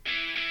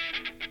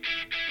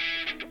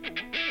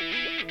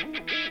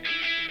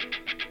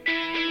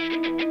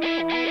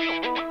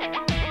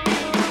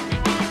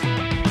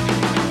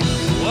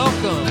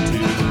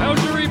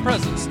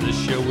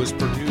show was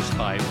produced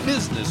by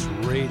Business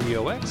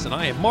RadioX, and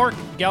I am Mark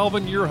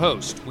Galvin, your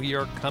host. We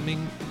are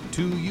coming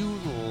to you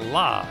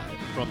live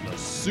from the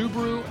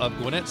Subaru of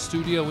Gwinnett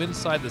studio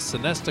inside the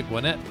Sonesta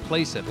Gwinnett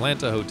Place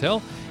Atlanta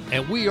Hotel,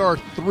 and we are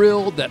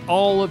thrilled that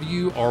all of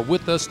you are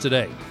with us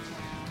today.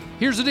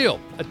 Here's the deal.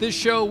 At this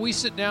show, we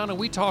sit down and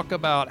we talk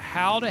about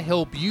how to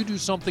help you do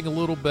something a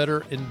little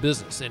better in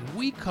business, and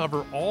we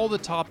cover all the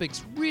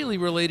topics really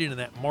related in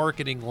that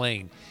marketing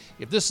lane.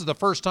 If this is the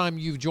first time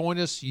you've joined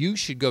us, you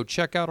should go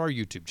check out our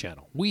YouTube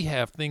channel. We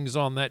have things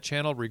on that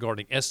channel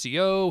regarding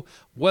SEO,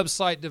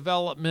 website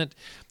development,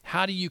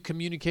 how do you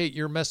communicate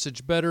your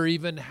message better,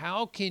 even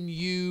how can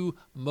you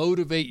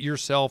motivate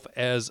yourself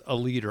as a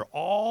leader.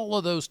 All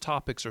of those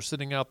topics are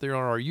sitting out there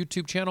on our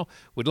YouTube channel.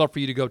 We'd love for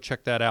you to go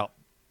check that out.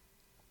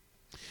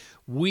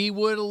 We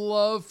would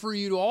love for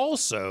you to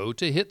also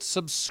to hit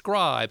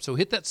subscribe. So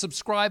hit that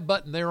subscribe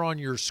button there on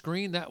your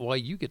screen. That way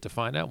you get to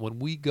find out when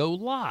we go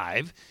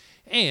live,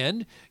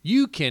 and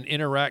you can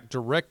interact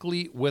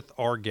directly with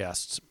our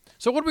guests.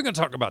 So what are we going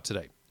to talk about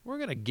today? We're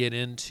going to get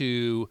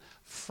into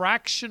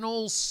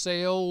fractional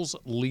sales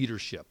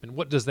leadership. And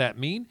what does that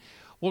mean?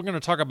 We're going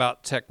to talk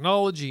about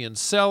technology and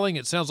selling.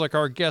 It sounds like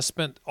our guest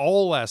spent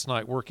all last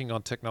night working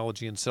on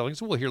technology and selling,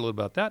 so we'll hear a little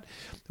about that.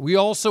 We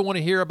also want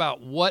to hear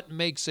about what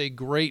makes a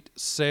great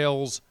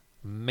sales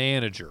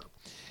manager.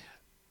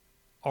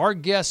 Our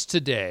guest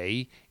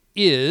today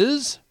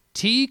is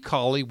T.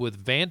 Collie with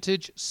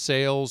Vantage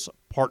Sales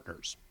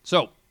Partners.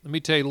 So let me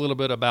tell you a little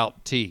bit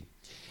about T.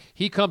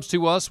 He comes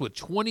to us with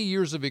 20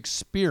 years of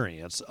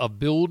experience of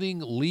building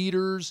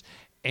leaders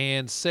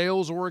and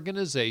sales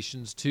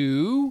organizations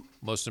to,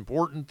 most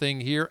important thing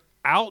here,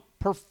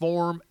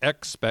 outperform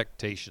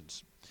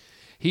expectations.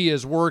 He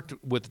has worked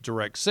with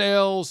direct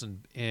sales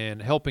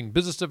and helping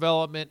business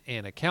development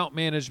and account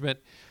management,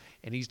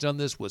 and he's done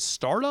this with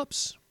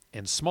startups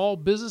and small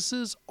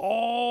businesses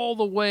all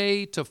the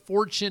way to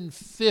Fortune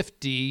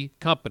 50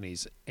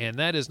 companies. And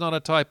that is not a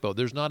typo.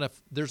 There's not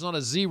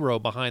a zero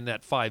behind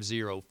that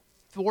 50.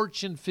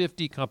 Fortune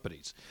 50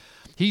 companies.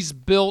 He's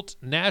built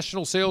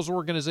national sales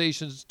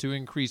organizations to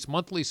increase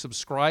monthly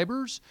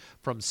subscribers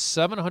from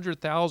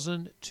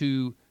 700,000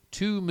 to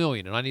 2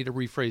 million. And I need to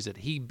rephrase it.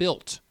 He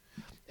built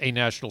a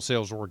national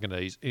sales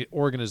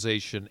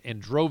organization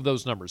and drove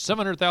those numbers,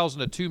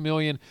 700,000 to 2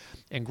 million,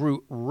 and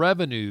grew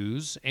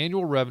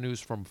annual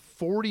revenues from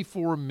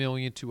 44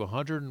 million to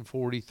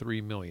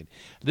 143 million.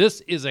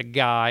 This is a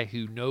guy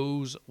who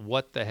knows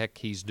what the heck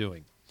he's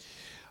doing.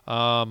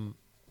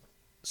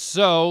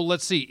 So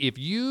let's see. If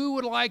you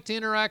would like to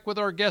interact with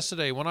our guest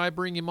today, when I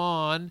bring him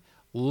on,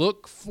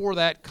 look for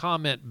that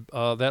comment,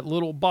 that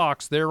little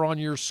box there on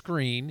your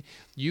screen.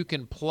 You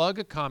can plug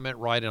a comment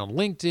right in on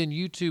LinkedIn,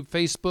 YouTube,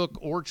 Facebook,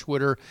 or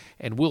Twitter,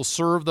 and we'll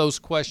serve those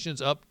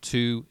questions up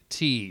to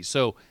T.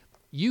 So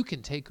you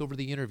can take over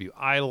the interview.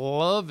 I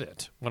love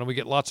it when we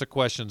get lots of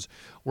questions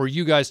where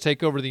you guys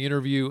take over the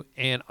interview,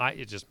 and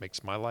it just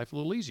makes my life a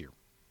little easier.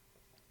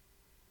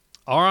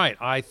 All right,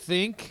 I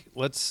think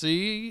that's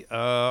it.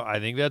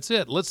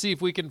 Let's see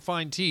if we can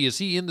find T. Is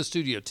he in the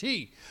studio?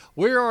 T,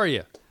 where are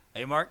you?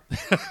 Hey, Mark.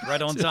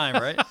 Right on time,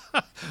 right?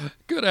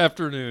 Good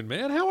afternoon,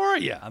 man. How are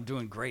you? I'm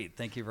doing great.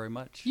 Thank you very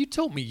much. You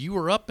told me you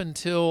were up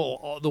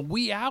until the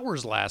wee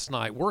hours last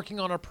night working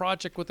on a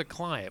project with a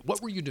client.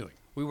 What were you doing?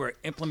 We were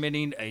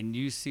implementing a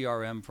new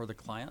CRM for the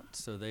client.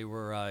 So they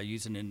were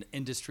using an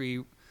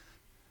industry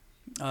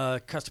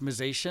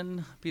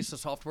customization piece of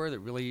software that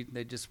really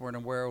they just weren't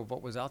aware of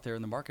what was out there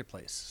in the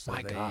marketplace. So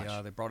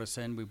they brought us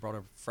in. We brought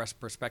a fresh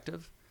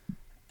perspective,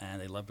 and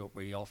they loved what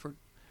we offered.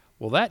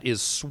 Well, that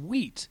is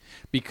sweet,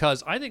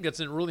 because I think that's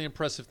a really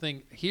impressive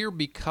thing here,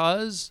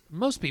 because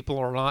most people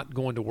are not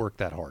going to work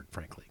that hard,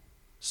 frankly.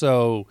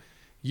 So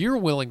you're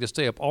willing to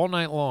stay up all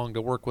night long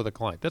to work with a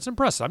client. That's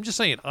impressive. I'm just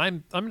saying,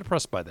 I'm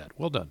impressed by that.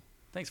 Well done.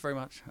 Thanks very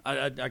much.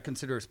 I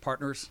consider us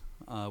partners.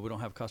 We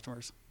don't have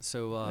customers.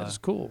 So that is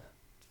cool.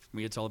 For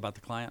me, it's all about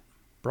the client.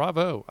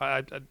 Bravo.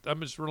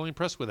 I'm just really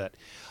impressed with that.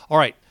 All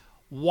right.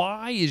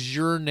 Why is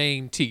your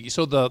name T?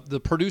 So the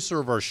producer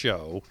of our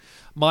show,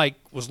 Mike,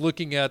 was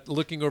looking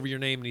over your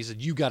name, and he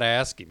said, you got to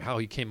ask him how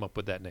he came up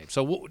with that name.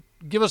 So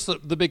give us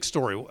the big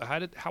story.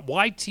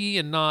 Why T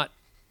and not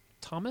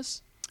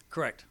Thomas?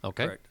 Correct.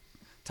 Okay. Correct.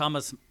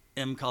 Thomas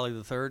M. Collie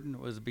III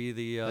was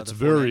the that's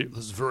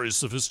very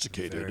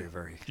sophisticated. Very,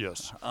 very.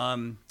 Yes.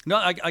 No,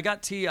 I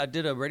got T. I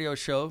did a radio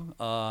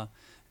show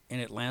in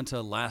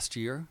Atlanta last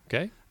year.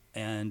 Okay.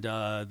 And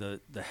the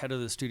head of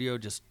the studio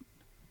just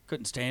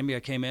couldn't stand me. I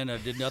came in, I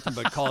did nothing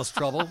but cause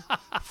trouble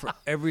for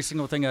every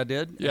single thing I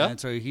did. Yeah. And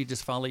so he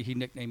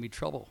nicknamed me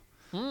Trouble.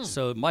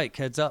 So Mike,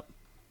 heads up.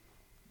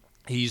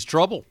 He's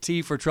Trouble.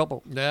 T for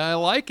Trouble. I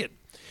like it.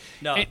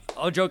 No,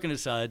 all joking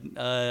aside,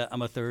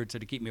 I'm a third, so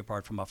to keep me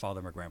apart from my father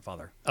and my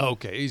grandfather.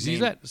 Okay. T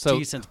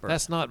since birth.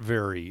 That's not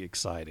very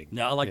exciting.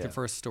 No, I like the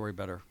first story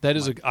better. That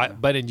is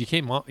but you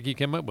came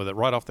up with it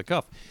right off the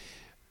cuff.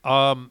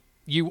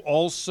 You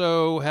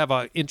also have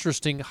an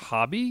interesting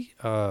hobby,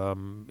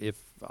 if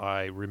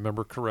I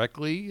remember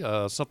correctly,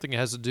 something that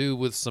has to do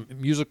with some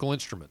musical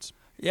instruments.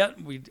 Yeah,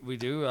 we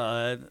do.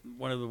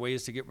 One of the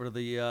ways to get rid of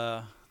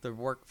the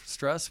work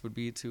stress would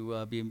be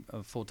to be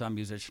a full-time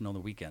musician on the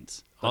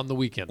weekends. On the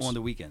weekends? On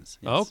the weekends,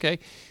 yes. Okay.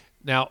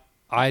 Now,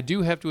 I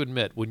do have to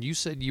admit, when you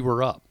said you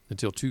were up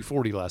until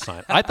 2:40 last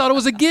night, I thought it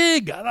was a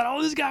gig. I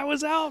thought, this guy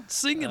was out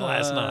singing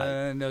last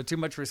night. No, too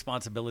much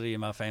responsibility in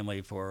my family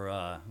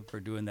for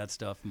doing that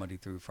stuff Monday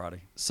through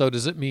Friday. So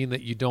does it mean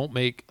that you don't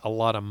make a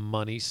lot of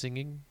money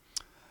singing?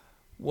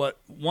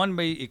 What one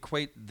may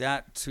equate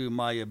that to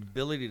my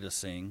ability to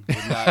sing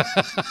would not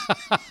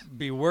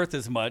be worth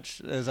as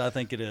much as I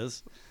think it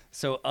is.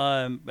 So,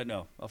 but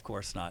no, of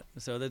course not.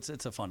 So it's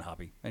a fun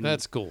hobby. And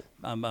that's cool.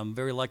 I'm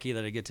very lucky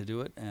that I get to do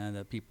it, and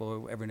that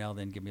people every now and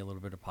then give me a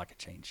little bit of pocket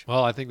change.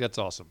 Well, I think that's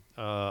awesome.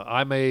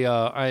 I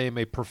am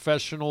a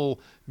professional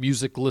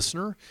music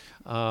listener.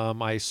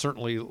 I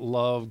certainly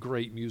love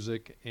great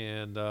music,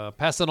 and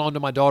pass it on to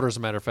my daughter. As a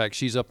matter of fact,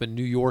 she's up in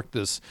New York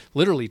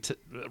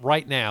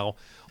right now.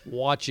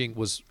 Went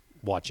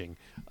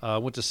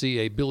to see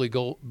a Billy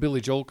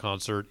Joel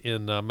concert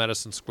in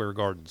Madison Square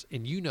Gardens.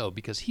 And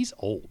because he's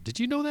old. Did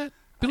you know that?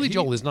 Billy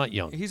Joel is not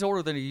young. He's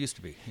older than he used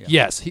to be. Yeah.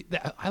 Yes.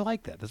 I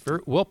like that. That's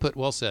very well put,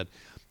 well said.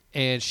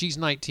 And she's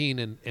 19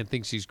 and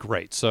thinks he's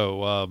great.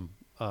 So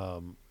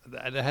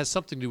that has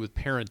something to do with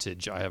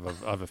parentage, I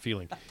have a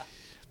feeling.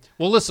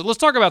 Well, listen, let's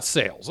talk about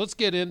sales. Let's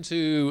get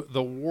into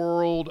the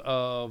world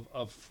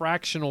of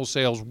fractional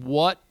sales.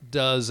 What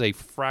does a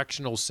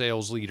fractional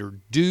sales leader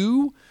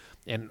do,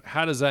 and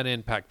how does that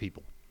impact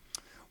people?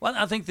 Well,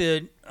 I think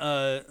that,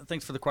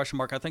 thanks for the question,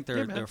 Mark. I think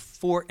there are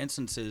 4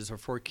 instances or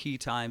 4 key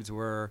times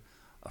where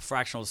a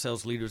fractional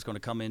sales leader is going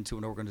to come into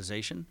an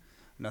organization.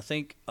 And I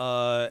think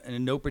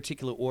in no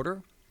particular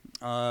order,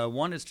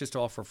 one is just to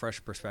offer a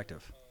fresh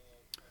perspective.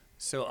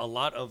 So a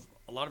lot of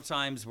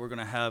times we're going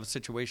to have a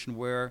situation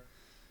where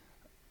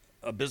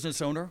a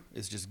business owner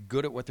is just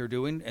good at what they're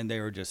doing, and they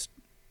are just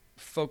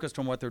focused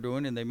on what they're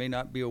doing, and they may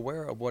not be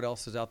aware of what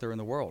else is out there in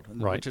the world,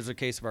 right. Which is the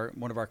case of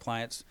one of our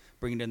clients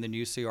bringing in the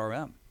new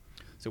CRM.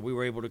 So we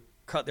were able to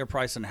cut their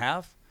price in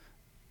half,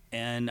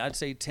 and I'd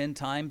say 10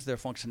 times their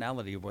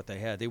functionality of what they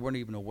had. They weren't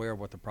even aware of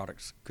what the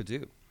products could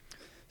do.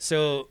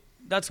 So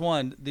that's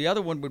one. The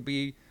other one would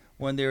be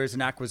when there is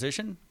an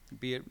acquisition,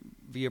 be it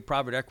via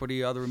private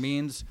equity, other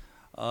means.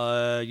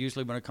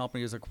 Usually when a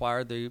company is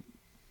acquired, they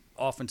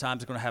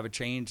oftentimes are going to have a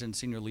change in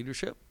senior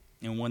leadership.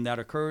 And when that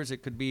occurs,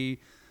 it could be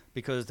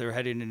because they're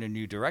heading in a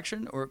new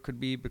direction, or it could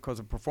be because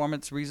of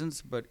performance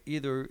reasons. But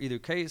either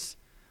case,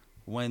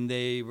 when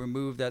they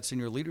remove that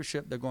senior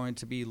leadership, they're going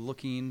to be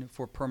looking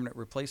for permanent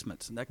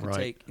replacements. And that could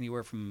take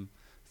anywhere from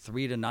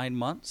 3 to 9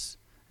 months.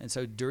 And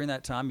so during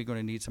that time, you're going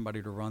to need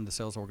somebody to run the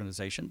sales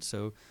organization.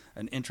 So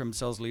an interim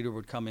sales leader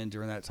would come in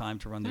during that time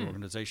to run the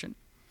organization.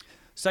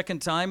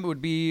 Second instance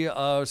would be,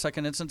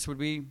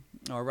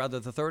 or rather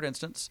the third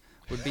instance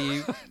would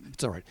be.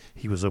 It's all right.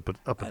 He was up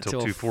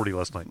until 2:40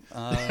 last night.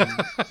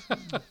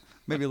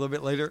 Maybe a little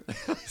bit later.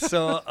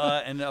 So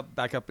and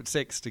back up at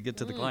 6 to get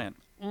to the client.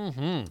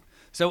 Mm-hmm.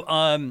 So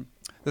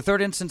the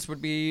third instance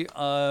would be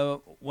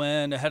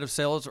when a head of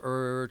sales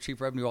or chief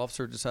revenue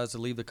officer decides to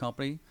leave the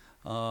company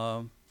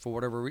for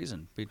whatever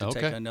reason, be to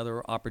take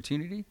another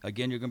opportunity.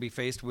 Again, you're going to be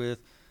faced with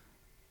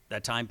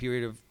that time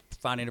period of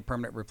finding a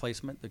permanent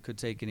replacement that could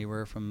take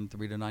anywhere from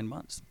 3 to 9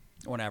 months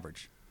on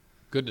average.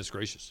 Goodness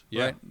gracious.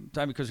 Yeah. Right?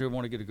 Time because you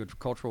want to get a good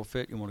cultural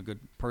fit, you want a good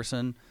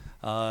person.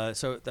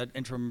 So that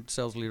interim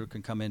sales leader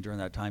can come in during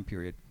that time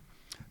period.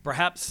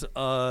 Perhaps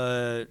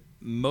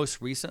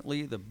most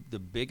recently, the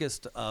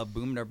biggest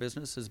boom in our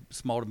business is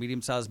small to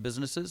medium-sized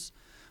businesses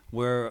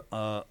where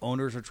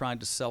owners are trying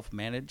to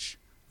self-manage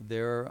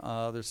their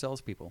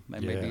salespeople.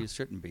 And maybe it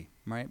shouldn't be,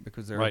 right?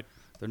 Because they're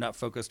not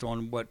focused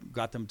on what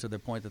got them to the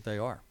point that they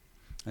are.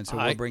 And so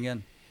we'll bring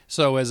in.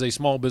 So as a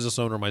small business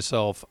owner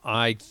myself,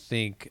 I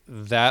think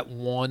that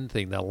one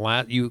thing,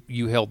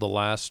 you held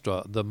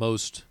the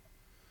most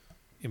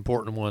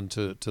important one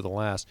to the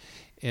last.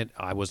 And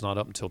I was not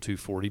up until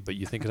 2:40, but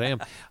you think I am.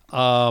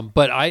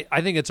 But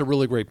I think it's a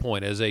really great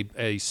point. As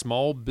a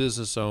small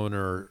business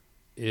owner,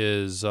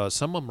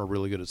 some of them are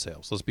really good at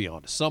sales. Let's be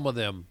honest. Some of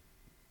them,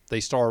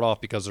 they start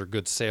off because they're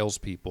good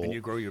salespeople. And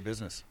you grow your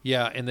business.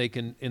 Yeah, and they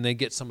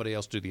get somebody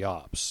else to do the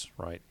ops,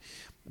 right?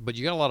 But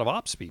you got a lot of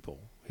ops people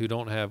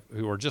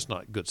who are just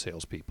not good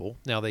salespeople.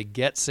 Now they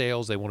get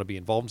sales, they want to be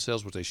involved in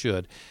sales, which they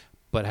should.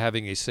 But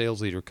having a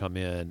sales leader come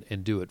in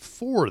and do it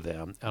for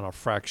them on a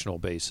fractional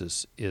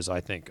basis is, I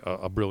think,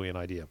 a brilliant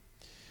idea.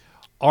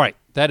 All right,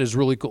 that is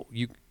really cool.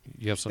 You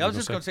have something? I was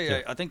just going to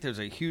say, I think there's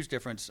a huge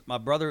difference. My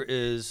brother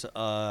has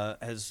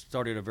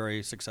started a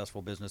very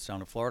successful business down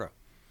in Florida.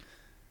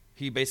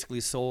 He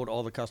basically sold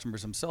all the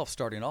customers himself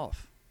starting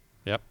off.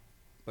 Yep.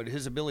 But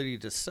his ability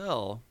to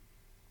sell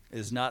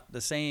is not the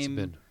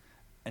same.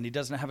 And he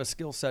doesn't have a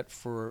skill set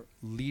for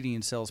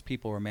leading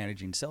salespeople or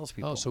managing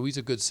salespeople. Oh, so he's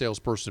a good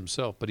salesperson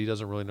himself, but he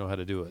doesn't really know how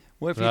to do it.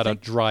 Well, how to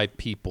drive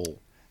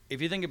people.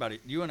 If you think about it,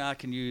 you and I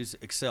can use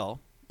Excel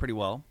pretty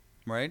well,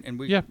 right? And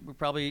we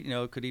probably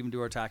could even do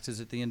our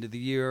taxes at the end of the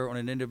year on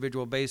an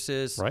individual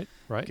basis. Right.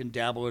 Can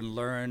dabble and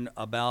learn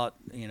about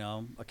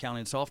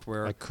accounting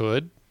software. I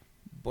could.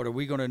 But are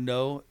we going to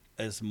know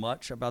as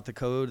much about the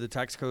code, the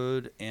tax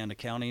code, and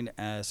accounting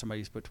as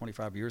somebody who's put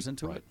 25 years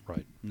into it?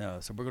 Right. No.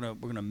 So we're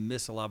gonna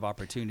miss a lot of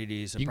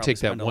opportunities and You can probably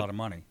take that spend a lot of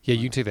money. Yeah,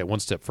 you can take that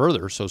one step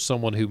further. So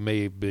someone who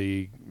may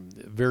be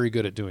very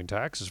good at doing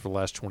taxes for the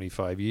last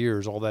 25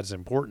 years, all that's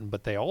important,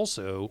 but they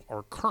also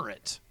are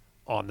current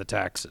on the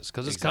taxes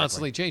because it's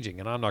constantly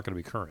changing, and I'm not going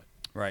to be current.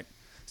 Right.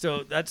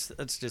 So that's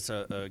just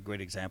a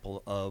great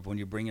example of when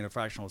you bring in a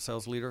fractional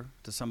sales leader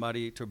to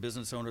somebody, to a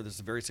business owner that's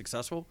very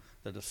successful,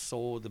 that has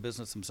sold the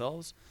business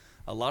themselves.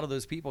 A lot of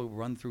those people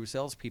run through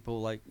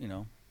salespeople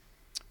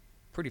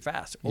pretty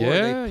fast, or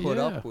they put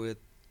up with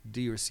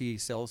D or C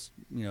sales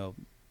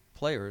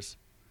players.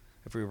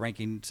 If we're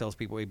ranking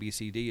salespeople A, B,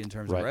 C, D in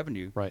terms of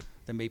revenue,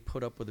 they may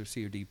put up with their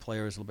C or D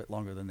players a little bit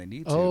longer than they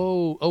need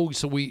to.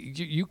 So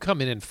you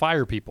come in and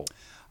fire people.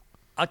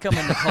 I come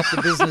in to help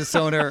the business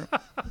owner.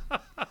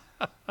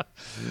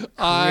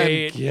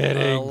 I'm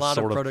kidding. A lot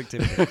of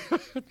productivity.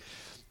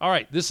 All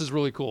right, this is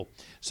really cool.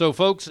 So,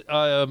 folks,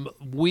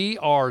 we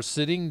are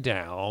sitting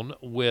down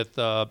with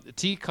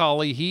T.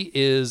 Collie. He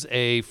is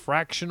a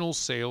fractional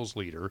sales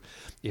leader.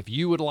 If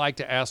you would like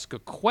to ask a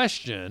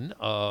question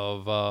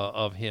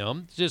of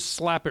him, just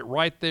slap it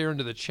right there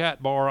into the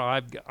chat bar.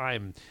 I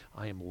am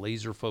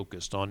laser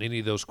focused on any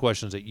of those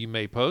questions that you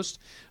may post,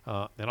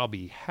 and I'll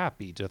be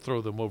happy to throw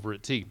them over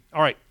at T.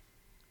 All right.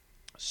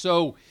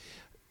 So,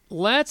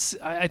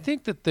 I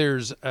think that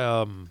there's.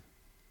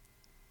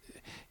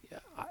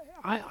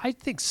 I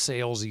think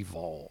sales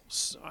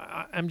evolves.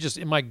 I'm just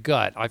in my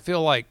gut. I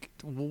feel like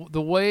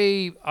the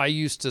way I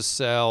used to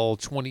sell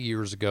 20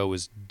 years ago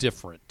is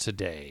different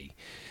today.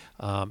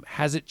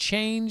 Has it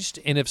changed?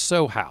 And if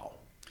so, how?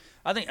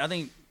 I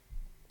think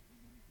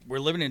we're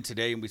living in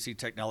today, and we see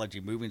technology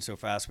moving so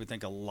fast. We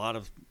think a lot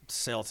of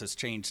sales has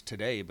changed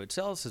today, but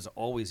sales has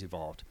always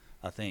evolved,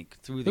 I think,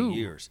 through the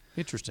years.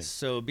 Interesting.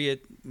 So be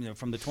it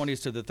from the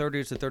 20s to the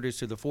 30s, the 30s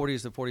to the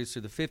 40s, the 40s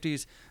to the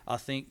 50s, I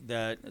think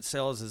that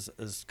sales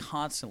is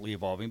constantly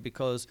evolving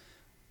because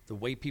the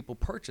way people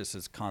purchase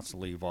is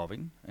constantly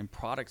evolving, and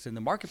products in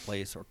the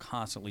marketplace are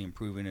constantly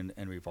improving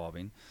and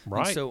evolving.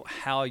 Right. And so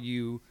how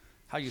you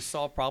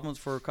solve problems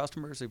for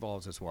customers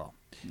evolves as well.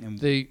 And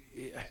the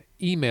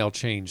email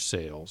changed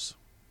sales,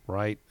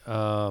 right?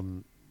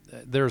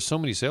 There are so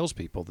many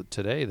salespeople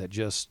today that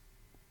just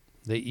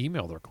they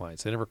email their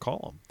clients. They never call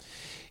them.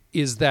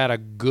 Is that a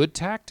good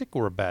tactic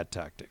or a bad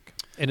tactic?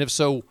 And if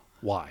so,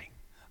 why?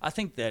 I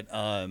think that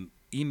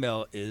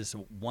email is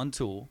one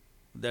tool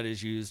that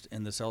is used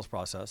in the sales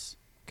process.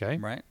 Okay.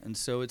 Right. And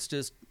so it's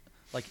just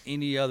like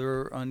any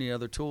other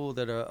tool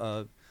that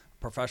a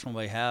professional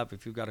may have.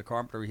 If you've got a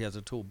carpenter, he has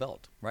a tool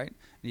belt, right?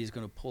 And he's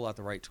going to pull out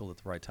the right tool at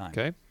the right time.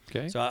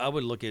 Okay. So I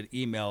would look at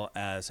email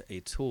as a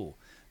tool.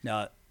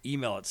 Now,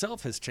 email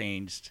itself has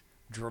changed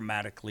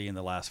dramatically in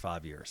the last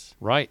 5 years.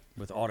 Right.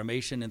 With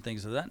automation and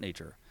things of that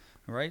nature.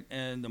 Right.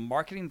 And the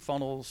marketing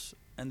funnels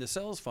and the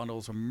sales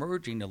funnels are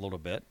merging a little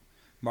bit.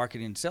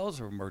 Marketing and sales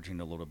are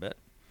merging a little bit.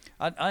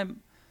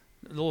 I'm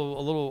a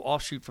little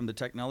offshoot from the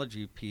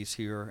technology piece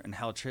here and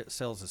how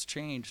sales has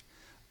changed.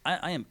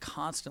 I am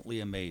constantly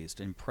amazed,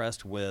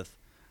 impressed with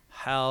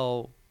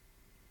how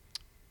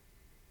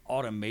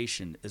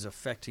automation is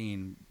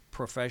affecting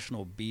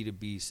professional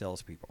B2B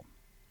salespeople.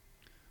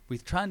 We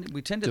tend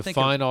to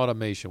define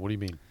automation. What do you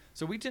mean?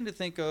 So we tend to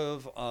think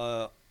of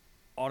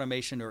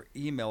automation or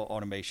email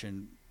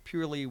automation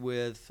purely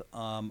with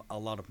a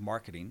lot of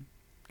marketing.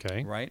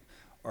 Okay. Right.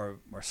 Or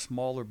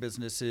smaller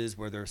businesses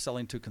where they're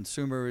selling to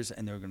consumers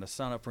and they're going to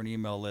sign up for an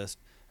email list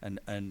and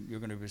you're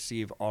going to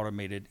receive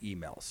automated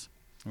emails,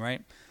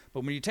 right?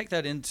 But when you take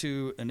that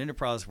into an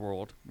enterprise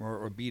world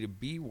or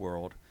B2B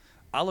world,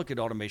 I look at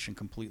automation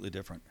completely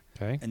different.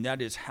 Okay. And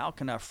that is, how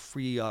can I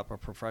free up a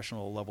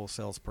professional level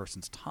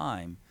salesperson's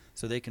time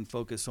so they can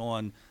focus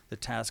on the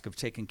task of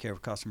taking care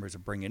of customers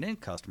and bringing in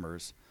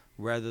customers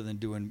rather than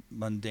doing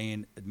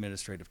mundane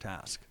administrative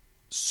tasks.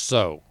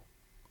 So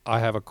I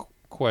have a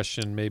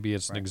question. Maybe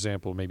it's an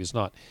example, maybe it's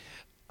not.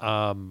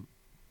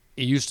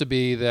 It used to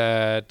be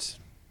that,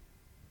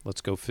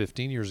 let's go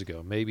 15 years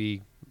ago,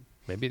 maybe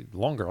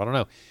longer, I don't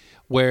know,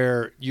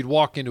 where you'd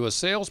walk into a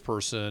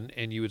salesperson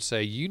and you would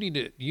say, you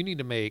need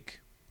to make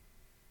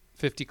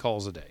 50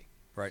 calls a day.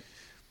 Right.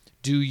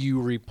 Do you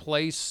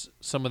replace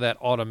some of that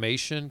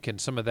automation? Can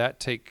some of that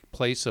take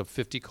place of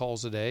 50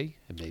 calls a day?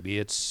 And maybe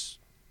it's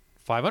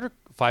 500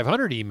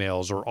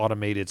 emails or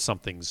automated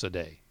somethings a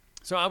day.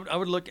 So I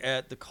would look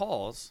at the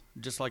calls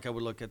just like I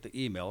would look at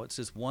the email. It's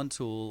just one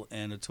tool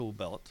and a tool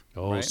belt.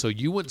 Oh, right? So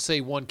you wouldn't say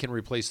one can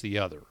replace the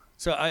other.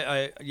 So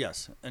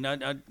yes, and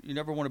you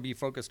never want to be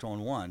focused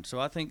on one.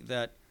 So I think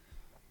that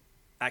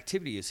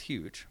activity is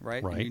huge,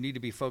 right? Right. And you need to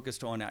be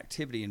focused on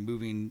activity and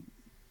moving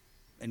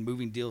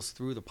deals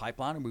through the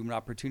pipeline and moving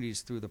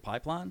opportunities through the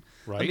pipeline.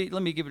 Right.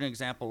 Let me give you an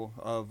example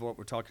of what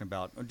we're talking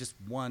about. Just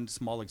one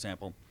small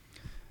example.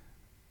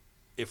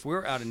 If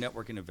we're at a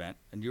networking event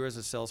and you're as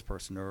a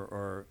salesperson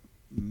or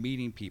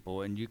meeting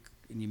people and you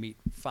meet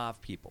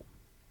 5 people,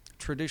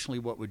 traditionally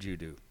what would you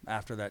do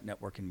after that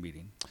networking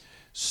meeting?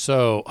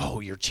 So,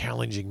 you're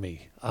challenging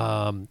me.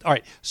 All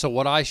right. So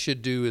what I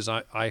should do is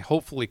I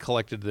hopefully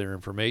collected their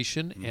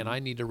information, and I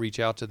need to reach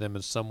out to them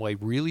in some way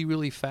really,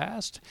 really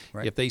fast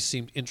Right. if they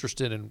seem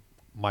interested in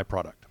my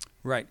product.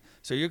 Right.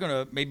 So you're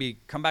going to maybe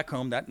come back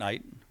home that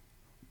night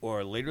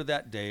or later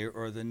that day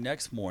or the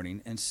next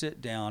morning and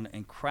sit down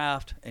and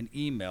craft an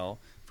email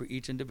for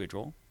each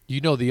individual.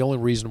 You know, the only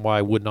reason why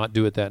I would not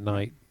do it that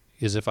night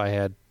is if I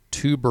had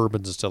 2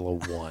 bourbons instead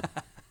of 1.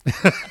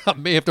 I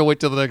may have to wait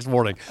till the next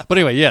morning. But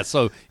anyway, yeah,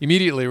 so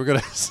immediately we're going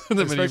to send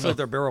them an Especially email. if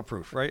they're barrel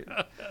proof, right?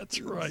 That's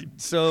right.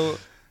 So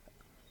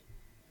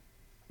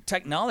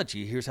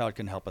technology, here's how it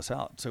can help us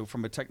out. So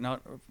from a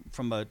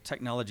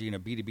technology in a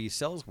B2B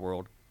sales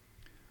world,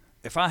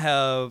 if I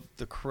have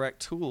the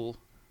correct tool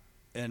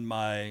in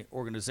my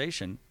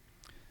organization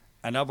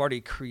and I've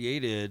already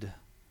created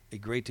a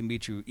great to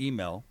meet you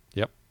email,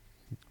 Yep.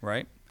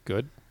 right?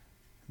 Good.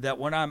 That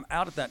when I'm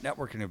out at that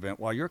networking event,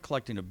 while you're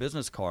collecting a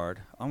business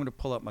card, I'm going to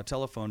pull up my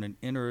telephone and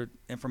enter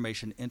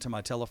information into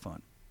my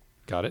telephone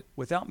Got it.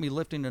 without me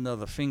lifting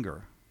another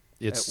finger.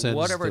 It At sends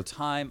whatever the-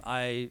 time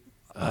I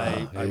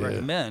Yeah.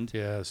 recommend,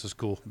 Yeah, this is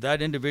cool.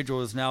 that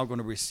individual is now going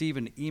to receive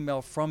an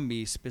email from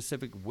me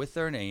specific with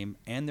their name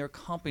and their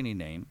company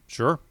name,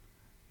 Sure.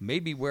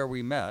 maybe where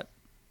we met,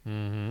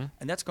 Mm-hmm.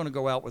 and that's going to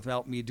go out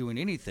without me doing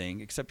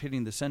anything except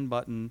hitting the send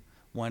button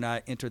when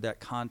I enter that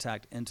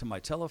contact into my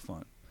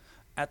telephone.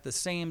 At the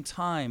same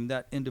time,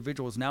 that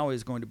individual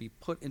is going to be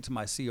put into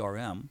my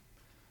CRM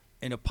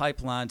in a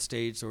pipeline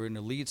stage or in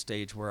a lead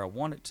stage where I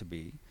want it to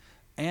be.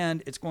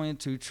 And it's going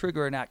to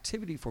trigger an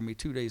activity for me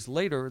 2 days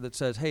later that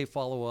says, hey,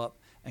 follow up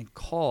and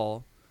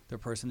call the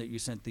person that you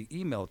sent the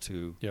email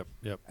to Yep.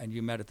 and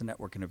you met at the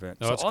networking event.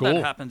 Oh, So that's all cool.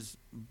 that happens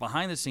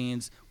behind the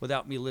scenes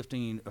without me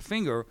lifting a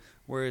finger,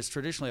 whereas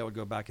traditionally I would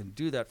go back and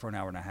do that for an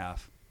hour and a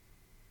half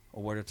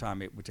or whatever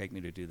time it would take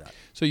me to do that.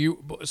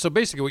 So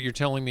basically what you're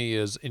telling me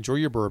is enjoy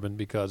your bourbon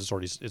because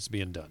it's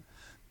being done.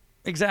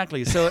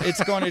 Exactly. So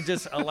it's going to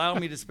just allow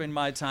me to spend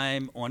my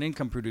time on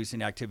income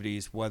producing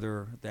activities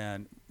rather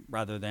than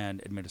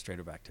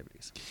administrative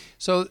activities.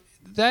 So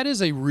that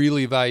is a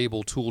really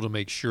valuable tool to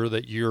make sure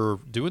that you're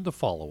doing the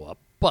follow-up,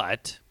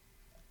 but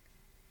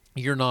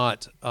you're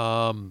not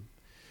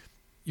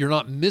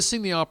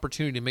missing the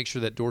opportunity to make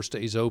sure that door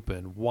stays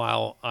open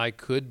while I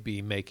could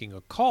be making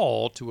a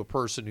call to a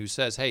person who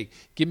says, hey,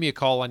 give me a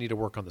call. I need to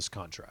work on this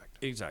contract.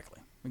 Exactly.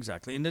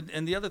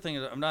 And the other thing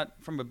is, I'm not,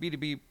 from a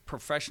B2B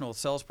professional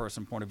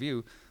salesperson point of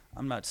view,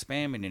 I'm not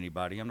spamming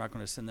anybody. I'm not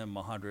going to send them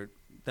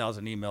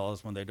 100,000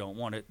 emails when they don't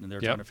want it and they're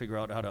trying to figure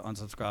out how to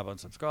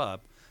unsubscribe.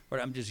 But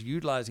I'm just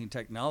utilizing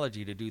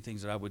technology to do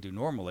things that I would do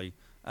normally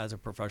as a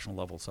professional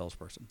level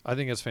salesperson. I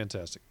think that's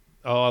fantastic.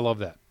 Oh, I love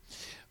that.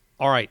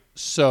 All right.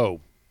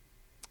 So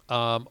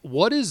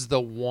what is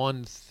the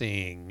one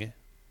thing?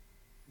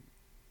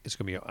 It's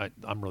going to be,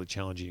 I'm really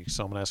challenging you,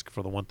 so I'm going to ask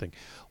for the one thing.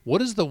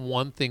 What is the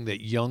one thing that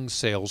young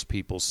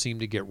salespeople seem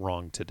to get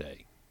wrong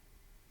today?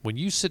 When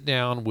you sit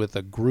down with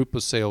a group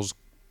of sales,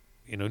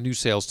 new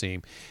sales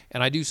team,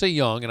 and I do say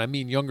young, and I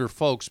mean younger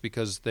folks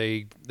because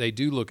they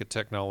do look at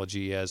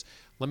technology as,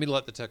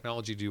 let the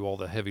technology do all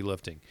the heavy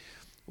lifting.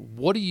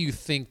 What do you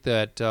think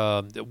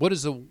what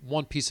is the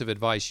one piece of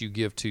advice you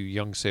give to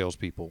young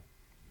salespeople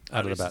out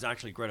of the This bat? is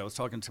actually great. I was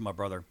talking to my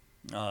brother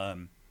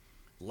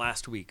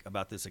last week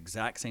about this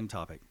exact same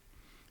topic.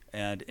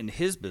 And in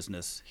his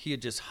business, he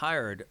had just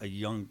hired a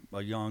young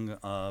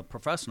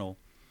professional,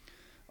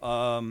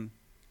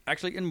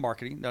 actually in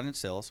marketing, not in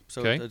sales.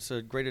 So Okay. it's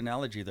a great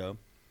analogy, though.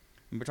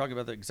 And we're talking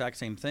about the exact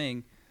same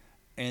thing.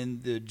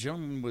 And the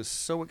gentleman was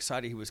so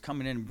excited. He was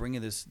coming in and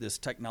bringing this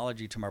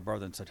technology to my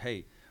brother and said,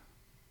 hey,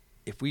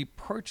 if we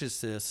purchase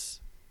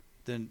this,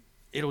 then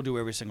it'll do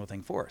every single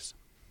thing for us.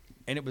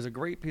 And it was a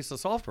great piece of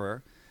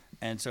software.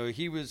 And so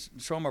he was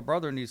showing my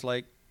brother, and he's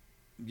like,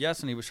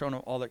 yes, and he was showing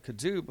him all that could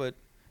do. But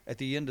at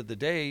the end of the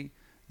day,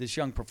 this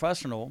young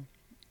professional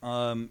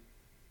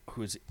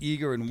who is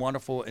eager and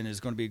wonderful and is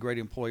going to be a great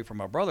employee for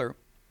my brother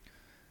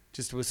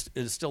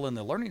is still in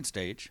the learning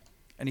stage,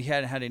 and he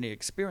hadn't had any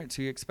experience.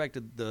 He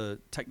expected the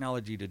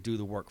technology to do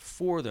the work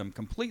for them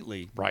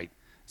completely. Right.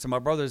 So my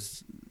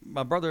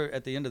brother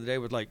at the end of the day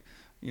was like,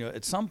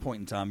 at some point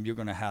in time, you're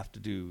going to have to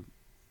do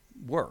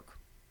work,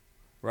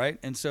 right?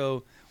 And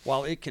so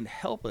while it can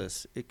help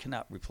us, it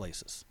cannot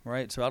replace us,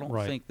 right? So I don't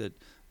think that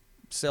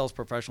sales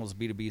professionals,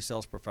 B2B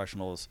sales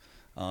professionals,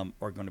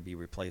 are going to be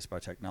replaced by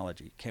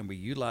technology. Can we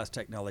utilize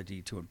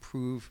technology to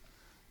improve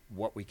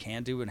what we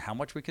can do and how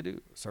much we can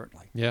do?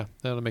 Certainly. Yeah,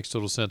 that makes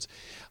total sense.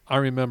 I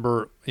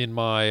remember in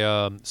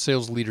my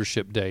sales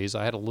leadership days,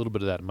 I had a little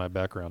bit of that in my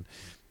background.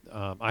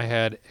 I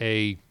had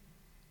a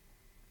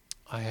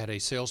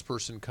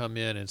salesperson come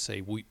in and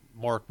say,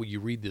 Mark, will you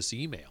read this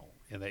email?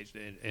 And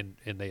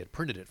they had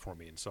printed it for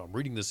me. And so I'm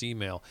reading this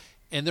email,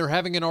 and they're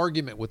having an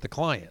argument with the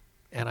client.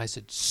 And I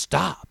said,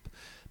 stop.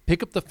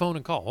 Pick up the phone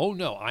and call. Oh,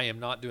 no, I am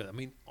not doing that. I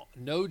mean,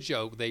 no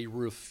joke. They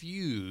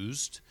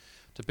refused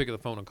to pick up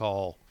the phone and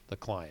call the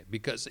client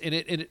because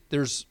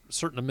there's a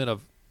certain amount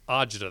of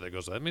agita that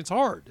goes with it. I mean, it's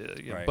hard.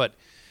 Right. But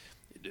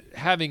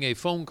having a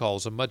phone call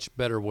is a much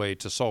better way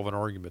to solve an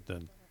argument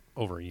than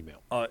over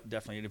email.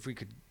 Definitely. And if we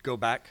could go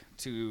back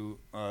to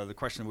the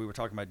question we were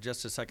talking about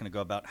just a second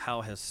ago about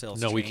how has sales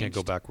No, changed. we can't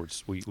go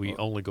backwards. We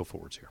only go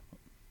forwards here.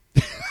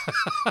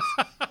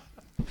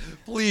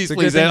 Please.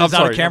 There's I'm not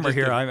sorry. a camera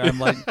here. I'm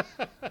like,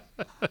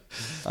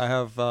 I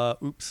have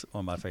oops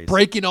on my face.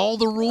 Breaking all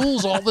the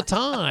rules all the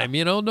time.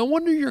 No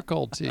wonder you're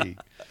called T.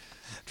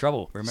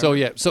 Trouble. Remember? So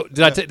yeah. So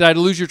did I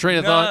lose your train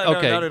of thought? No,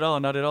 Okay. not at all.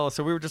 Not at all.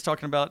 So we were just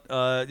talking about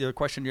the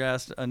question you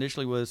asked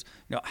initially was,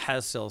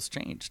 has sales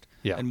changed?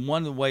 Yeah. And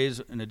one of the ways,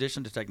 in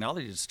addition to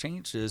technology, it's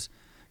changed is,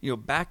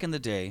 back in the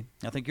day,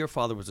 I think your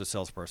father was a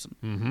salesperson.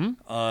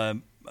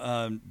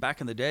 Mm-hmm.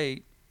 Back in the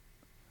day,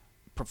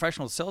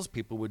 professional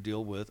salespeople would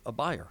deal with a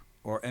buyer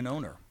or an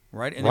owner,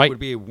 right? And it would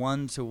be a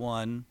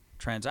one-to-one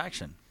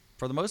transaction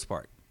for the most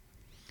part.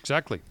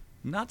 Exactly.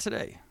 Not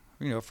today.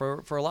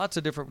 For lots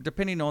of different,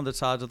 depending on the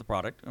size of the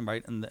product,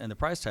 right, and the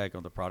price tag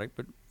on the product,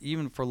 but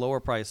even for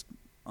lower priced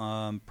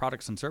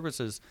products and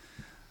services,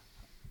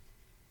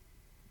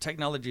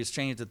 technology has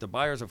changed that the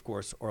buyers, of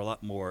course, are a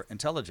lot more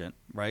intelligent,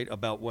 right,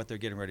 about what they're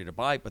getting ready to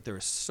buy, but there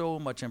is so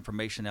much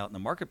information out in the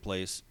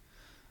marketplace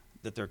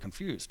that they're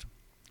confused,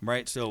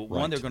 right? So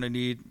one, they're going to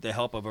need the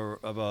help of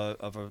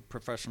a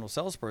professional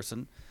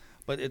salesperson,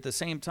 but at the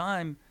same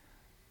time,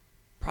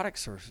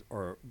 products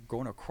are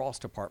going across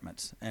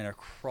departments and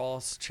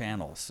across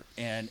channels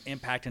and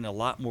impacting a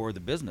lot more of the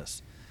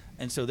business.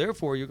 And so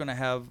therefore, you're going to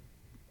have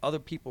other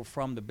people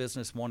from the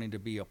business wanting to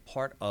be a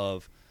part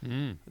of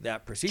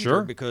that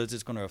procedure because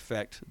it's going to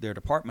affect their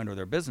department or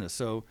their business.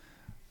 So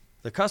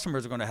the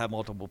customers are going to have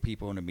multiple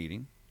people in a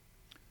meeting.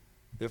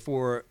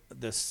 Therefore,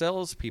 the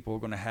salespeople are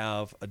going to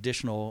have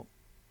additional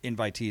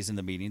invitees in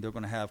the meeting. They're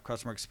going to have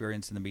customer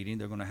experience in the meeting.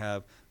 They're going to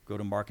have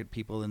go-to-market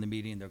people in the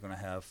meeting. They're going to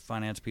have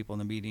finance people in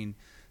the meeting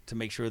to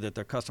make sure that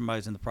they're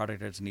customizing the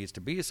product as it needs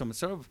to be. So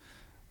instead of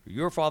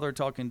your father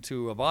talking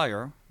to a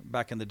buyer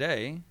back in the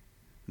day,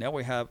 now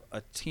we have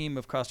a team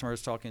of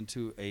customers talking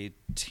to a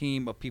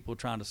team of people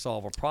trying to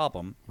solve a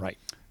problem.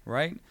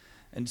 Right?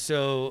 And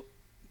so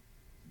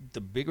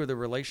the bigger the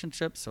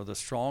relationships or the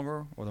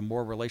stronger or the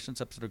more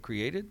relationships that are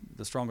created,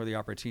 the stronger the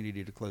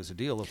opportunity to close a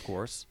deal, of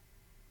course.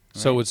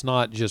 So it's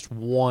not just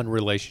one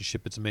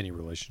relationship, it's many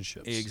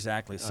relationships.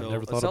 Exactly. So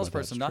never thought a about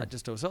salesperson, that. not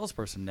just a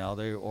salesperson now,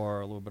 they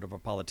are a little bit of a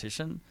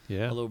politician,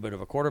 Yeah. a little bit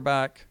of a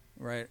quarterback,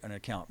 right, an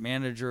account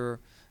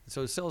manager.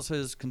 So sales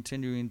is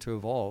continuing to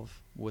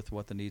evolve with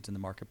what the needs in the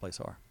marketplace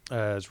are.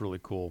 That's really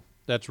cool.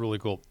 That's really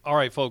cool. All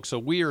right, folks. So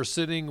we are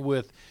sitting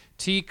with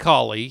T.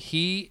 Collie.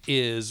 He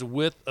is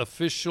with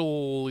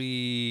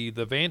officially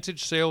the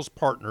Vantage Sales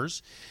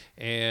Partners,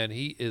 and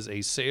he is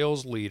a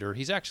sales leader.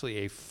 He's actually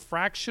a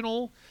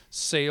fractional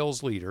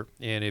sales leader.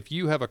 And if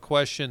you have a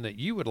question that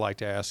you would like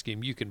to ask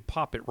him, you can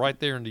pop it right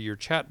there into your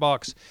chat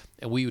box,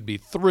 and we would be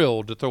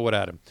thrilled to throw it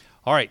at him.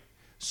 All right.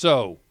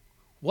 So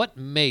what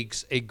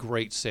makes a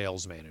great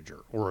sales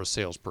manager or a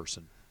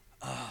salesperson?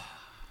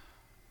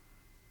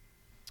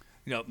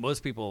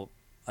 Most people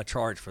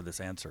charge for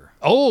this answer.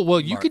 Oh, well,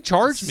 you Mark. could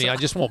charge me. I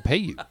just won't pay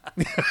you.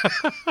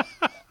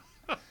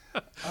 All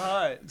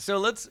right. So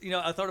let's,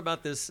 I thought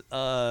about this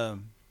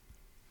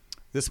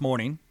this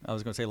morning. I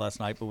was going to say last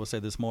night, but we'll say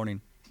this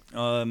morning.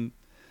 I'm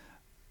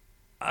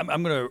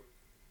going to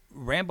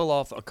ramble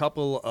off a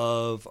couple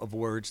of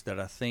words that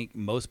I think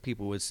most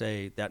people would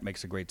say that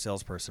makes a great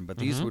salesperson, but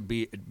these would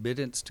be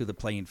admittance to the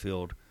playing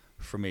field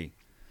for me.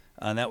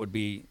 And that would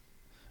be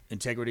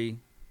integrity,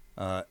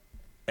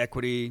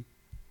 equity,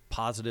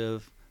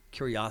 positive,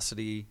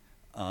 curiosity,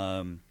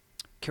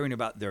 caring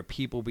about their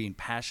people, being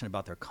passionate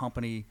about their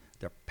company,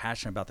 they're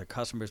passionate about their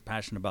customers,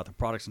 passionate about their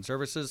products and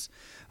services,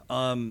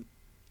 and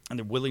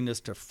the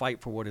willingness to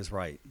fight for what is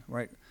right.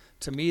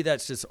 To me,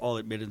 that's just all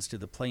admittance to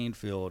the playing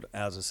field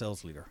as a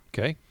sales leader.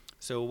 Okay.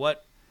 So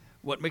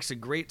what makes a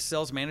great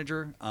sales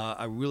manager,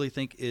 I really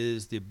think,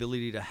 is the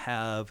ability to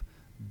have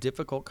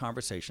difficult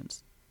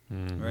conversations,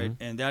 right?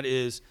 And that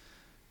is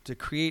to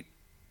create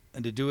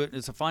and to do it.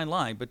 It's a fine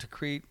line, but to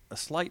create a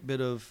slight bit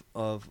of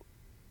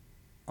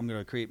I'm going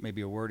to create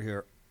maybe a word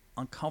here,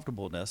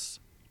 uncomfortableness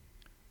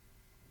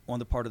on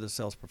the part of the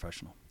sales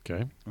professional.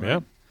 Okay. Right? Yeah.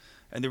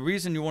 And the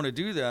reason you want to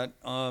do that,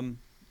 and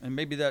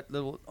maybe that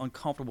little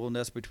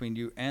uncomfortableness between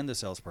you and the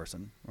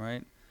salesperson,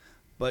 right?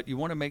 But you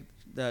want to make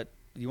that,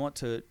 you want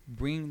to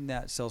bring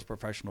that sales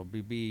professional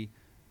to be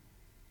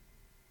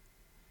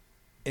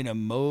in a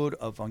mode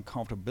of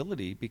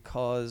uncomfortability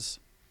because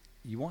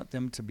you want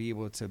them to be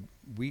able to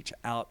reach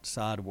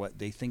outside what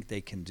they think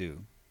they can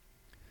do.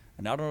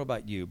 And I don't know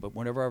about you, but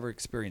whenever I've ever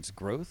experienced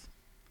growth,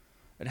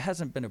 it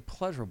hasn't been a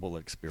pleasurable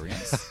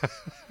experience.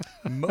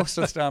 Most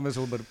of the time, there's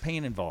a little bit of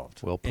pain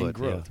involved in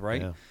growth,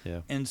 right?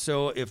 Yeah. And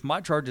so if my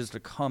charge is to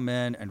come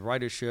in and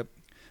right a ship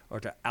or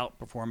to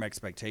outperform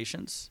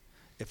expectations,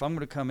 if I'm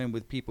going to come in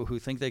with people who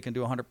think they can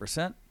do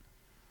 100%,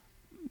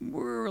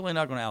 we're really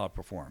not going to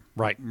outperform.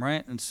 Right.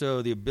 And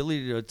so the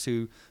ability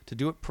to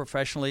do it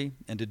professionally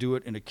and to do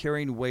it in a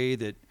caring way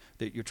that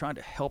you're trying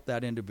to help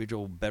that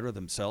individual better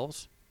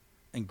themselves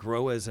and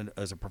grow as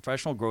a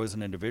professional, grow as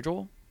an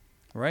individual,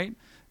 right?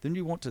 Then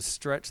you want to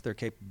stretch their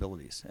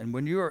capabilities. And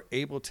when you are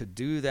able to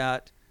do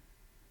that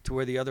to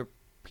where the other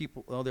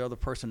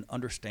person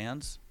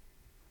understands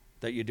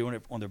that you're doing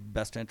it on the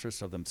best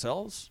interest of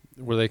themselves,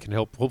 where they can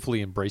help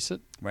hopefully embrace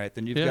it. Right.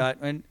 Then you've got,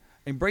 and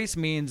embrace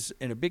means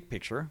in a big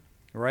picture,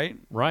 right?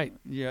 Right.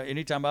 Yeah.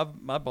 Anytime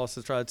my boss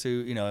has tried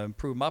to,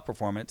 improve my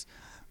performance,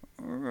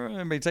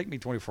 it may take me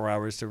 24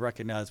 hours to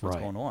recognize what's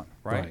going on,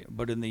 right?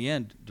 But in the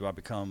end, do I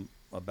become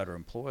a better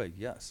employee?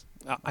 Yes.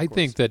 I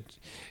think that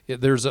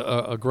there's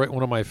a great,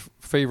 one of my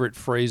favorite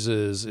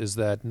phrases is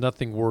that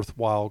nothing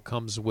worthwhile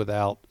comes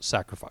without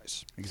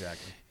sacrifice.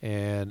 Exactly.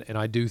 And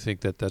I do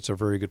think that that's a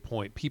very good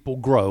point. People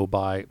grow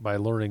by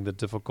learning the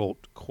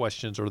difficult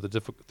questions or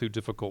through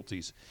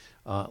difficulties,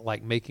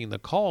 like making the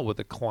call with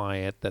a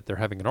client that they're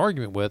having an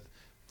argument with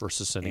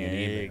versus sending an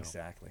email.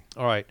 Exactly.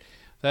 All right.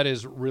 That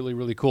is really,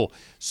 really cool.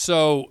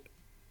 So,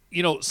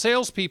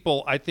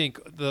 salespeople, I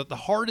think the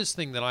hardest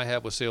thing that I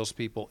have with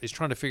salespeople is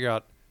trying to figure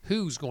out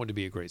who's going to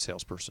be a great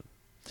salesperson.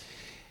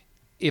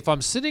 If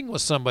I'm sitting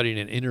with somebody in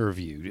an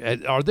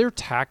interview, are there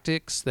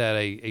tactics that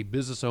a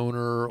business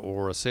owner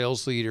or a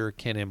sales leader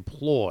can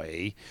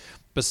employ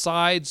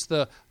besides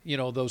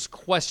those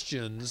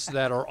questions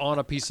that are on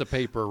a piece of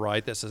paper,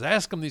 right, that says,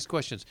 ask them these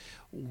questions?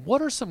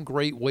 What are some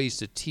great ways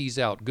to tease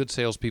out good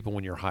salespeople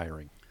when you're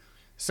hiring?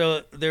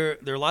 So there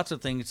are lots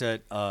of things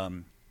that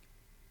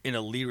in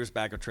a leader's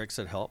bag of tricks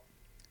that help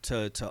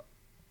to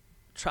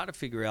try to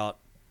figure out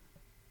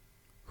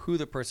who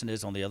the person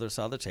is on the other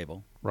side of the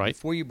table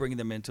before you bring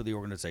them into the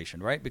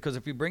organization, right? Because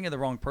if you bring in the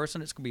wrong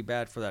person, it's going to be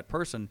bad for that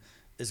person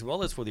as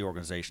well as for the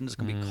organization. It's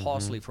going to be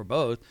costly for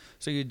both.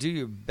 So you do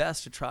your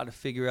best to try to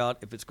figure out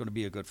if it's going to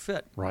be a good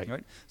fit. Right.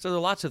 So there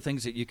are lots of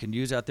things that you can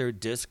use out there.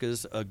 DISC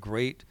is a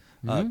great,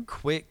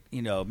 quick,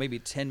 maybe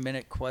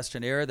 10-minute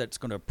questionnaire that's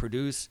going to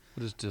produce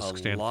what does DISC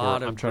stand lot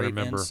for? of I'm trying to great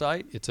remember.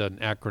 insight. It's an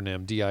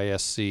acronym,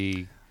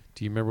 DISC.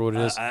 Do you remember what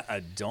it is?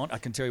 I don't. I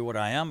can tell you what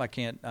I am. I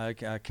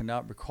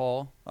cannot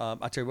recall. I'll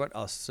tell you what.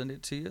 I'll send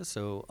it to you.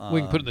 So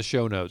we can put it in the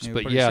show notes.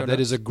 But that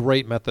is a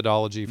great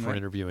methodology for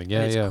interviewing.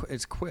 Yeah,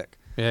 it's quick.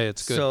 Yeah,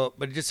 it's good. So,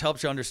 but it just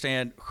helps you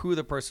understand who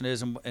the person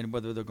is and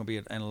whether they're going to be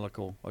an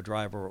analytical or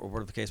driver or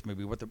whatever the case may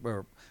be, what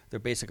their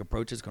basic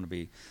approach is going to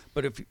be.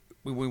 But if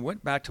we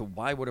went back to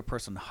why would a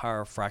person hire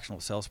a fractional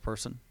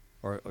salesperson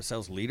or a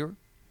sales leader,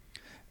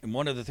 and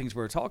one of the things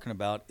we were talking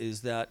about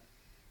is that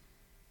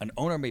an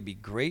owner may be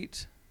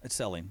great at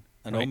selling,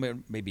 an owner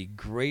may be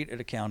great at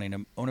accounting,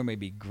 an owner may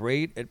be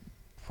great at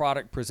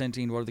product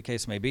presenting, whatever the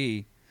case may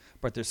be,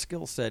 but their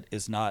skill set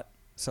is not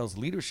sales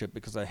leadership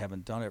because I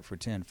haven't done it for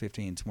 10,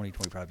 15, 20,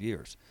 25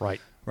 years. Right.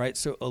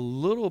 So a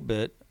little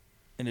bit,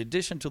 in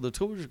addition to the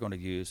tools you're going to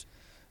use,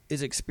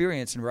 is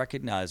experience in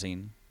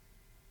recognizing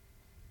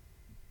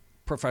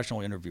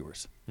professional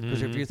interviewers.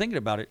 Because if you're thinking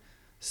about it,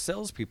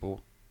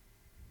 salespeople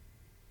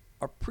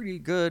are pretty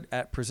good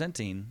at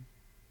presenting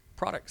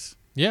products.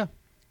 Yeah.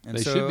 And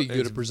they so should be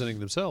good at presenting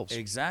themselves.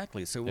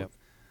 Exactly. So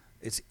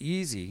it's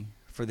easy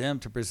for them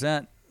to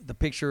present the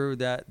picture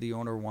that the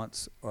owner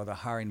wants or the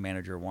hiring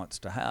manager wants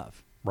to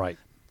have. Right.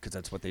 Because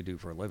that's what they do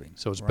for a living.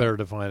 So it's better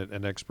to find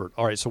an expert.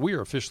 All right, so we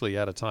are officially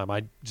out of time.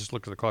 I just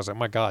looked at the clock. Like,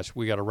 my gosh,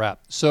 we got to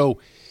wrap. So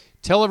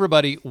tell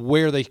everybody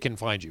where they can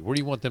find you. Where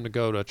do you want them to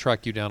go to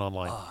track you down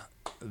online?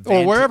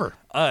 Or wherever.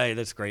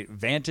 That's great.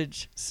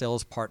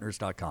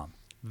 VantageSalesPartners.com.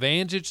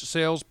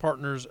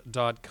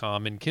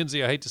 VantageSalesPartners.com. And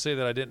Kinsey, I hate to say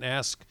that I didn't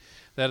ask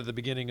that at the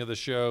beginning of the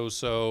show,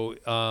 so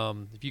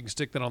if you can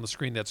stick that on the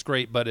screen, that's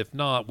great. But if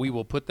not, we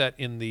will put that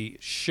in the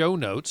show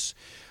notes.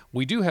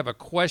 We do have a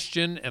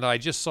question, and I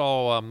just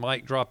saw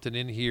Mike dropped it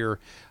in here,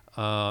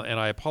 and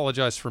I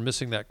apologize for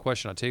missing that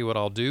question. I'll tell you what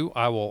I'll do.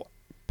 I will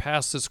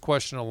pass this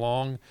question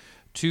along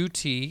to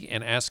T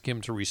and ask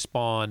him to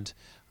respond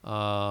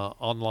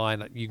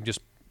online. You can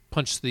just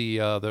punch the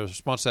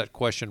response to that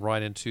question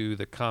right into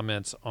the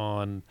comments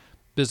on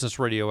Business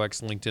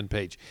RadioX LinkedIn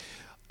page.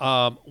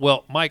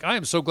 Well, Mike, I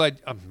am so glad.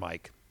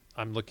 Mike,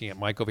 I'm looking at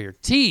Mike over here.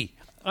 T,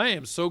 I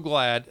am so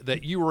glad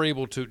that you were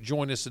able to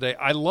join us today.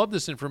 I love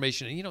this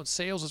information. And,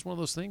 sales is one of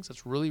those things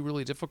that's really,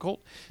 really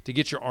difficult to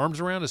get your arms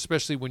around,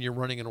 especially when you're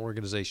running an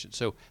organization.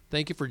 So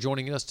thank you for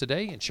joining us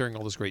today and sharing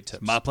all those great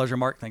tips. My pleasure,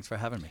 Mark. Thanks for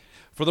having me.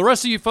 For the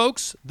rest of you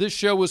folks, this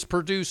show was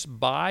produced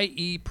by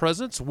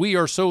ePresence. We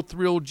are so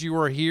thrilled you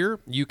are here.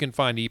 You can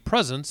find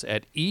ePresence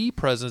at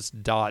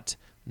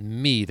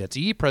ePresence.me. That's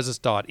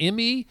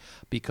ePresence.me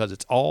because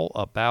it's all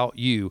about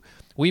you.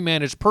 We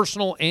manage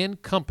personal and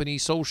company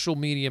social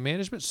media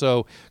management,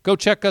 so go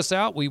check us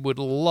out. We would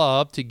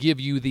love to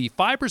give you the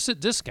 5%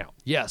 discount.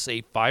 Yes,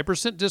 a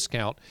 5%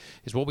 discount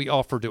is what we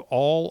offer to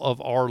all of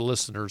our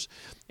listeners,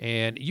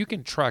 and you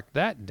can track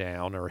that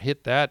down or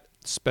hit that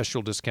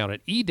special discount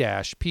at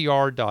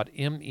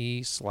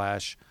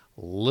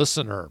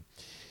e-pr.me/listener.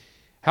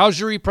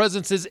 How's Your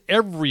ePresence is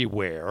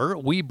everywhere.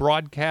 We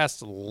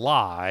broadcast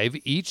live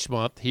each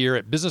month here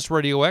at Business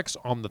RadioX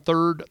on the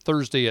third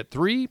Thursday at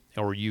 3,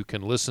 or you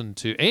can listen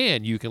to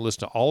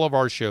all of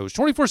our shows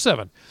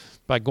 24/7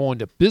 by going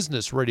to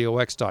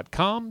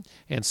businessradiox.com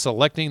and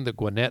selecting the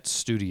Gwinnett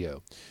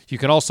Studio. You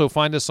can also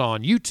find us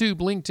on YouTube,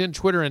 LinkedIn,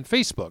 Twitter, and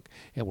Facebook.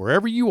 And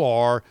wherever you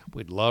are,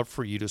 we'd love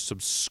for you to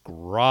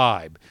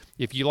subscribe.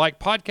 If you like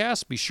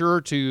podcasts, be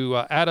sure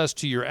to add us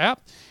to your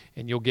app,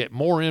 and you'll get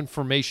more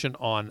information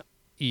on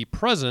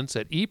ePresence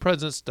at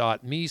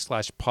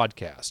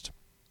epresence.me/podcast.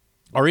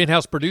 Our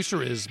in-house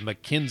producer is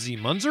Mackenzie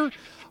Munzer.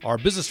 Our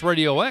Business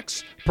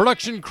RadioX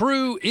production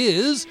crew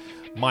is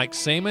Mike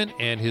Saman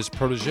and his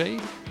protege,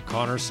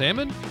 Connor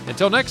Salmon.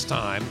 Until next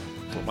time,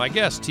 for my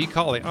guest, T.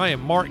 Collie, I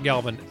am Mark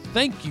Galvin.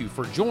 Thank you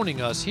for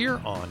joining us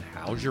here on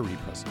How's Your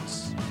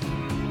ePresence?